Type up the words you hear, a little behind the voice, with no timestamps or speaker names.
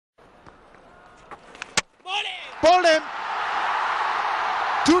Bowled him.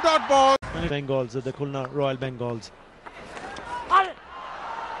 2-dot ball. Bengals, the Khulna Royal Bengals.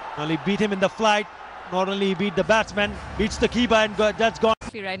 Only beat him in the flight. Not only he beat the batsman, beats the keeper, and that's gone.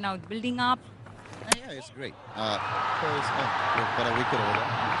 Right now, building up. Yeah, it's great. We've got a wicket over there.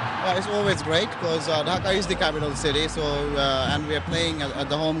 Yeah, it's always great because Dhaka is the capital city, so and we are playing at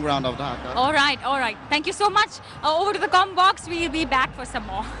the home ground of Dhaka. All right. Thank you so much. Over to the com box. We'll be back for some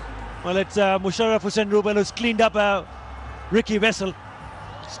more. Well, it's Mosharraf Hossain Rubel who's cleaned up Ricky Vessel.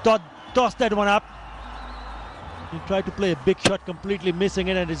 Tossed that one up. He tried to play a big shot, completely missing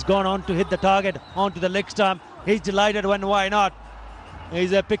it, and it's gone on to hit the target, onto the leg stump. He's delighted when why not?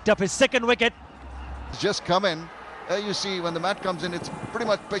 He's picked up his second wicket. It's just come in. You see when the mat comes in, it's pretty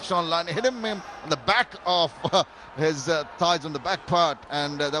much pitched on line. Hit him on the back of his thighs on the back part,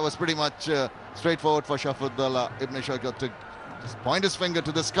 and that was pretty much straightforward for Shafuddullah Ibn Shawkat to just point his finger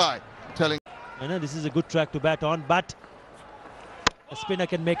to the sky, telling. I know this is a good track to bat on, but a spinner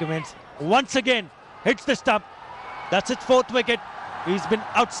can make amends. Once again, hits the stump. That's its fourth wicket. He's been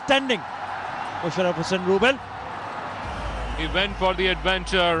outstanding, Mosharraf Hossain Rubel. He went for the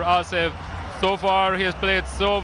adventure, Asif. So far, he has played so